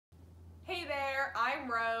there, I'm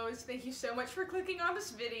Rose. Thank you so much for clicking on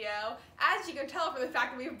this video. As you can tell from the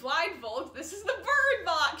fact that we have blindfolds, this is the Bird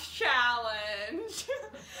Box Challenge.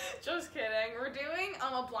 Just kidding. We're doing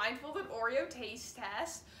a blindfolded Oreo taste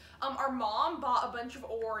test. Our mom bought a bunch of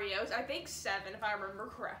Oreos, I think 7 if I remember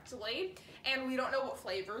correctly, and we don't know what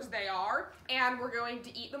flavors they are, and we're going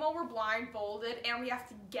to eat them while we're blindfolded, and we have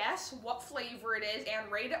to guess what flavor it is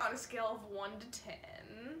and rate it on a scale of 1 to 10.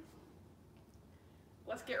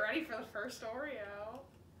 Let's get ready for the first Oreo.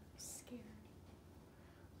 I'm scared.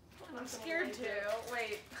 I'm scared too.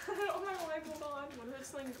 Wait, I don't have my hold on. What if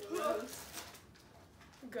it's like gross?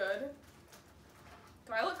 Good.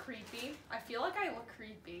 Do I look creepy? I feel like I look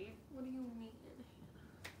creepy. What do you mean?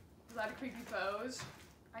 Is that a creepy pose?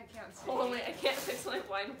 I can't see. Hold on, wait, I can't fix my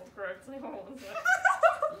blindfold correctly. Hold on a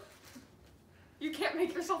second. You can't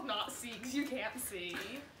make yourself not see because you can't see.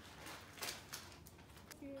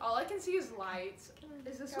 All I can see is lights.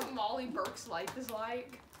 Is this what Molly Burke's life is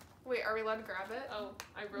like? Wait, are we allowed to grab it? Oh,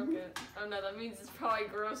 I broke it. Oh no, that means it's probably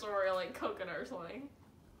gross or like coconut or something.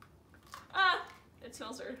 Ah! It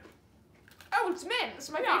smells weird. Oh, it's mint. It's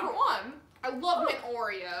my favorite one. I love mint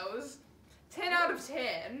Oreos. 10 out of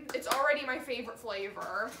 10. It's already my favorite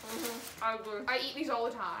flavor. I agree. I eat these all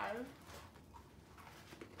the time.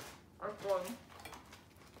 That's one.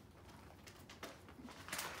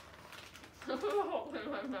 I put a hole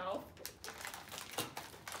in my mouth.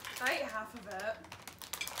 I ate half of it.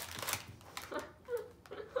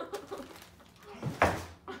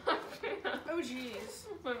 Oh jeez.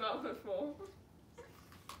 My mouth is full.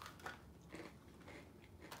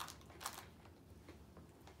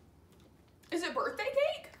 Is it birthday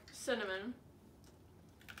cake? Cinnamon.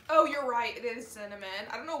 Oh, you're right. It is cinnamon.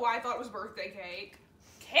 I don't know why I thought it was birthday cake.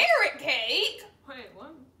 Carrot cake? Wait,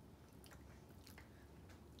 what?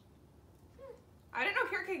 I didn't know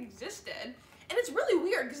carrot cake existed. And it's really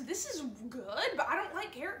weird because this is good, but I don't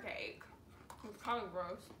like carrot cake. It's kind of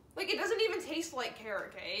gross. Like, it doesn't even taste like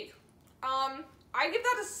carrot cake. I give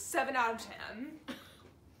that a 7 out of 10.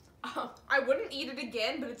 Oh. I wouldn't eat it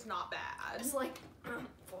again, but it's not bad. It's like 4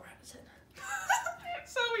 out of 10.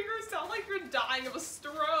 So you sound like you're dying of a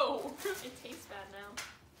stroke. It tastes bad now.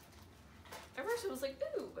 At first it was like,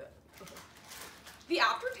 ooh, but... The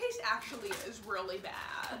aftertaste actually is really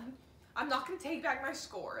bad. I'm not going to take back my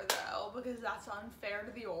score, though, because that's unfair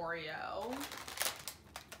to the Oreo.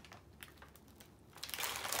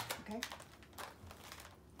 Okay.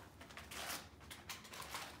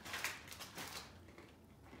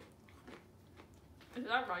 Is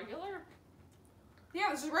that regular? Yeah,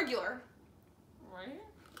 this is regular. Right?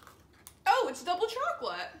 Oh, it's double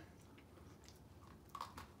chocolate.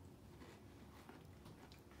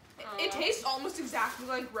 It tastes almost exactly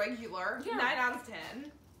like regular. Yeah. 9 out of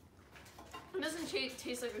 10. It doesn't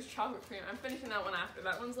taste like this chocolate cream. I'm finishing that one after.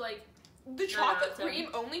 That one's like... The chocolate cream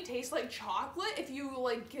only tastes like chocolate if you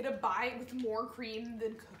like get a bite with more cream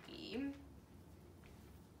than cookie.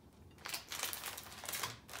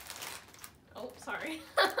 Oh, sorry.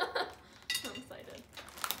 I'm excited.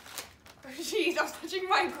 Jeez, I was touching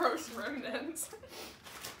my gross remnants.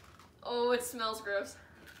 Oh, it smells gross.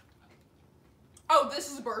 Oh,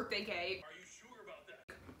 this is birthday cake. Are you sure about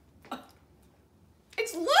that?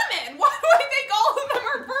 It's lemon! Why do I think all of them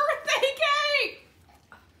are birthday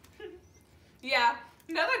cake? Yeah,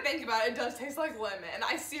 now that I think about it, it does taste like lemon.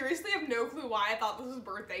 I seriously have no clue why I thought this was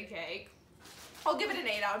birthday cake. I'll give it an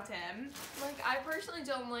 8 out of 10. Like, I personally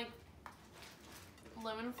don't like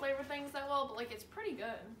lemon flavored things that well, but like, it's pretty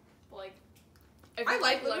good. But, like, if you I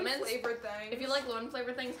like lemon lemons, flavored things. if you like lemon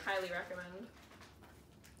flavored things, highly recommend.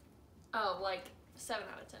 Oh, like 7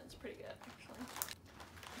 out of 10. It's pretty good, actually.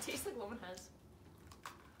 It tastes like lemon has.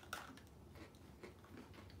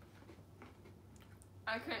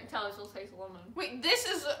 I couldn't tell it still tastes lemon. Wait, this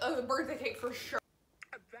is a birthday cake for sure.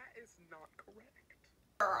 That is not correct.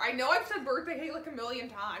 I know I've said birthday cake like a million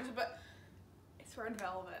times, but it's red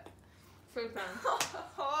velvet. Food fan.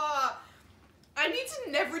 I need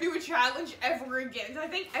to never do a challenge ever again because I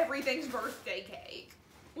think everything's birthday cake.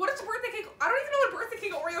 What is a birthday cake? I don't even know what a birthday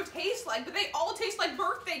cake Oreo tastes like, but they all taste like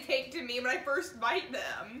birthday cake to me when I first bite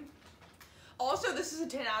them. Also, this is a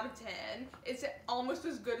 10 out of 10. It's almost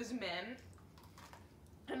as good as mint.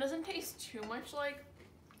 It doesn't taste too much like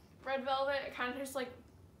red velvet. It kind of tastes like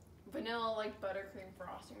vanilla, like buttercream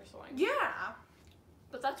frosting or something. Yeah.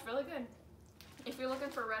 But that's really good. If you're looking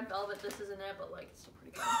for red velvet, this isn't it, but like it's still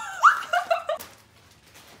pretty good.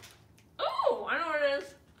 Oh, I know what it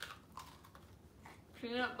is.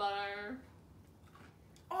 Peanut butter.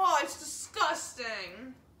 Oh, it's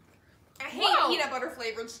disgusting. I hate peanut butter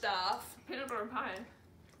flavored stuff. Peanut butter pie.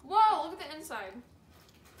 Whoa, look at the inside.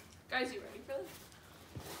 Guys, you ready for this?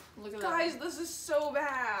 Look at Guys, that. this is so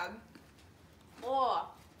bad. Ugh.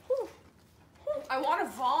 I want to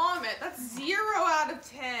vomit. That's 0 out of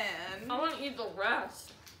 10. I want to eat the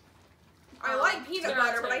rest. I like peanut 0 out of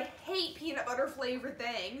butter, but 10. I hate peanut butter flavored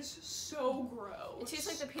things. So gross. It tastes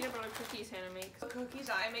like the peanut butter cookies Hannah makes. The cookies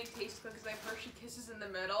I make taste good because I have Hershey Kisses in the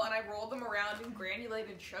middle and I roll them around in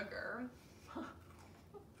granulated sugar.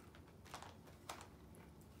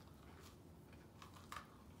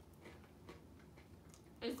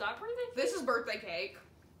 Is that birthday cake? This is birthday cake.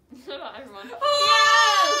 Shut up, everyone.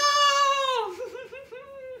 Oh!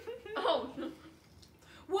 Oh.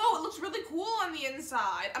 Whoa, it looks really cool on the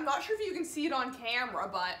inside. I'm not sure if you can see it on camera,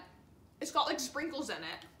 but it's got like sprinkles in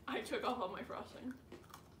it. I took off all my frosting.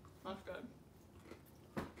 That's good.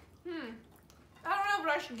 I don't know what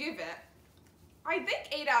I should give it. I think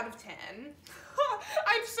 8 out of 10.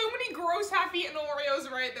 I have so many gross half-eaten Oreos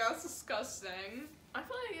right now. It's disgusting. I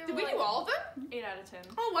feel like Did we do all of them? 8 out of 10.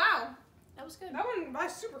 Oh, wow. That was good. That one went by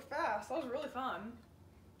super fast. That was really fun.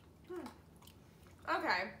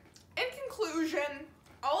 Okay. In conclusion,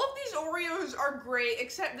 all of these Oreos are great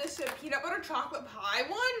except this peanut butter chocolate pie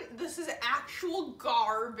one. This is actual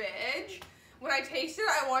garbage. When I taste it,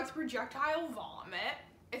 I want to projectile vomit.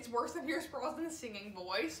 It's worse than Pierce Brosnan's singing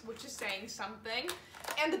voice, which is saying something.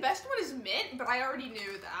 And the best one is mint, but I already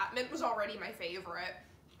knew that. Mint was already my favorite.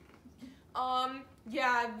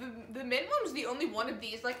 Yeah, the mint one was the only one of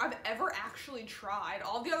these like I've ever actually tried.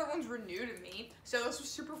 All the other ones were new to me, so this was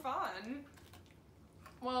super fun.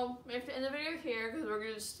 Well, we have to end the video here because we're going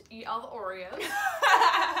to just eat all the Oreos.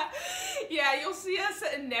 Yeah, you'll see us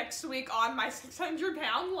next week on my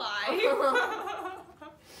 600-pound life.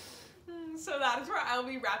 So that is where I'll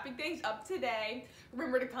be wrapping things up today.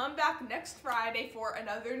 Remember to come back next Friday for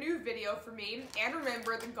another new video for me. And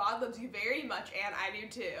remember that God loves you very much, and I do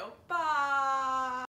too. Bye!